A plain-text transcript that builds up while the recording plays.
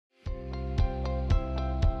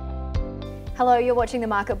Hello, you're watching The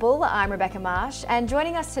Market Bull. I'm Rebecca Marsh, and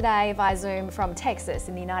joining us today via Zoom from Texas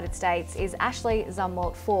in the United States is Ashley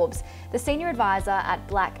Zumwalt-Forbes, the Senior Advisor at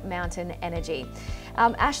Black Mountain Energy.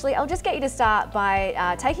 Ashley, I'll just get you to start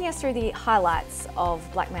by taking us through the highlights of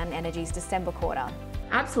Black Mountain Energy's December quarter.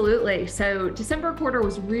 Absolutely. So December quarter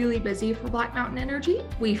was really busy for Black Mountain Energy.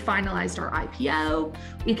 We finalized our IPO.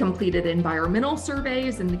 We completed environmental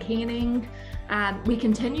surveys in the Canning. We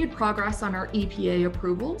continued progress on our EPA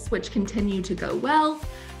approvals, which continue to go well.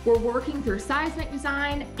 We're working through seismic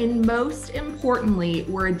design, and most importantly,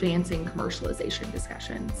 we're advancing commercialization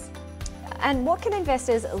discussions. And what can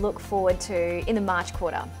investors look forward to in the March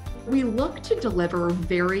quarter? We look to deliver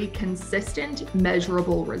very consistent,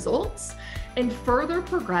 measurable results and further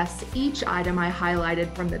progress each item I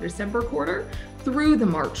highlighted from the December quarter through the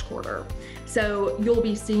March quarter. So you'll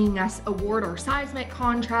be seeing us award our seismic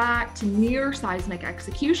contract, near seismic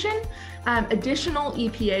execution, additional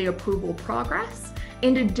EPA approval progress,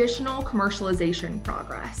 and additional commercialization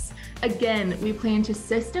progress. Again, we plan to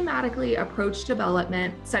systematically approach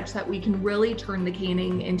development such that we can really turn the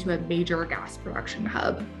Canning into a major gas production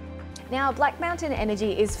hub. Now, Black Mountain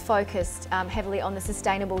Energy is focused heavily on the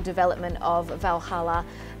sustainable development of Valhalla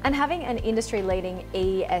and having an industry-leading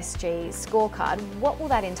ESG scorecard. What will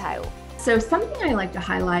that entail? So something I like to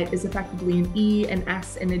highlight is effectively an E, an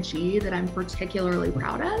S, and a G that I'm particularly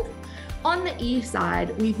proud of. On the E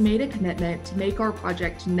side, we've made a commitment to make our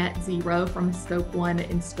project net zero from a Scope 1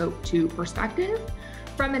 and Scope 2 perspective.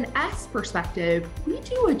 From an S perspective, we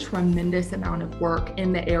do a tremendous amount of work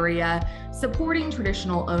in the area supporting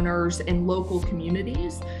traditional owners and local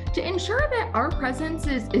communities to ensure that our presence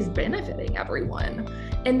is benefiting everyone.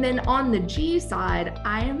 And then on the G side,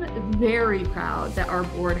 I am very proud that our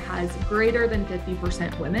board has greater than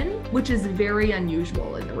 50% women, which is very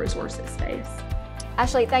unusual in the resources space.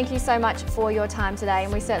 Ashley, thank you so much for your time today,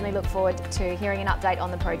 and we certainly look forward to hearing an update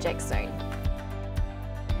on the project soon.